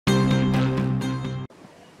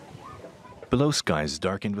Below skies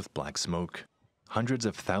darkened with black smoke, hundreds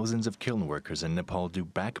of thousands of kiln workers in Nepal do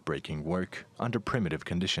back-breaking work under primitive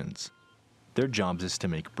conditions. Their job is to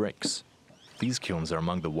make bricks. These kilns are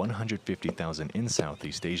among the 150,000 in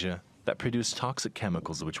Southeast Asia that produce toxic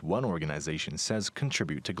chemicals which one organization says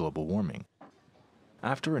contribute to global warming.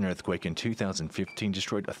 After an earthquake in 2015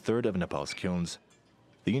 destroyed a third of Nepal's kilns,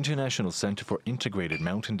 the International Center for Integrated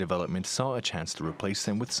Mountain Development saw a chance to replace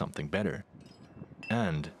them with something better.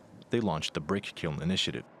 And they launched the Brick Kiln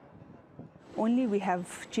Initiative. Only we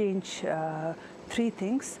have changed three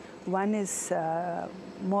things. One is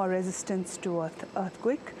more resistance to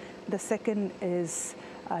earthquake. The second is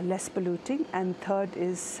less polluting. And third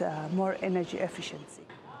is more energy efficiency.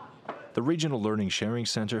 The Regional Learning Sharing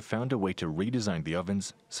Center found a way to redesign the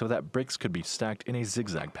ovens so that bricks could be stacked in a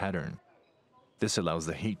zigzag pattern. This allows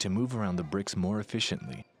the heat to move around the bricks more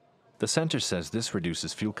efficiently. The center says this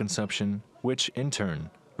reduces fuel consumption, which, in turn,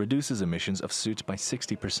 reduces emissions of soot by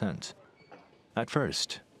 60%. At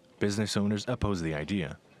first, business owners opposed the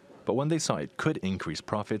idea, but when they saw it could increase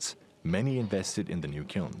profits, many invested in the new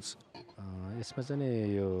kilns.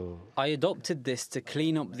 I adopted this to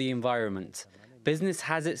clean up the environment. Business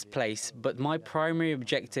has its place, but my primary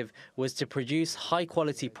objective was to produce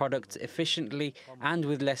high-quality products efficiently and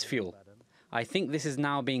with less fuel. I think this is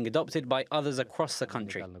now being adopted by others across the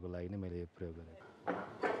country.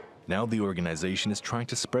 Now the organization is trying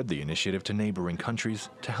to spread the initiative to neighboring countries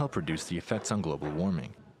to help reduce the effects on global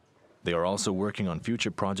warming. They are also working on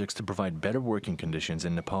future projects to provide better working conditions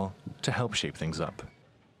in Nepal to help shape things up.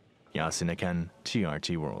 Yasin Eken,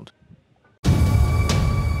 TRT World.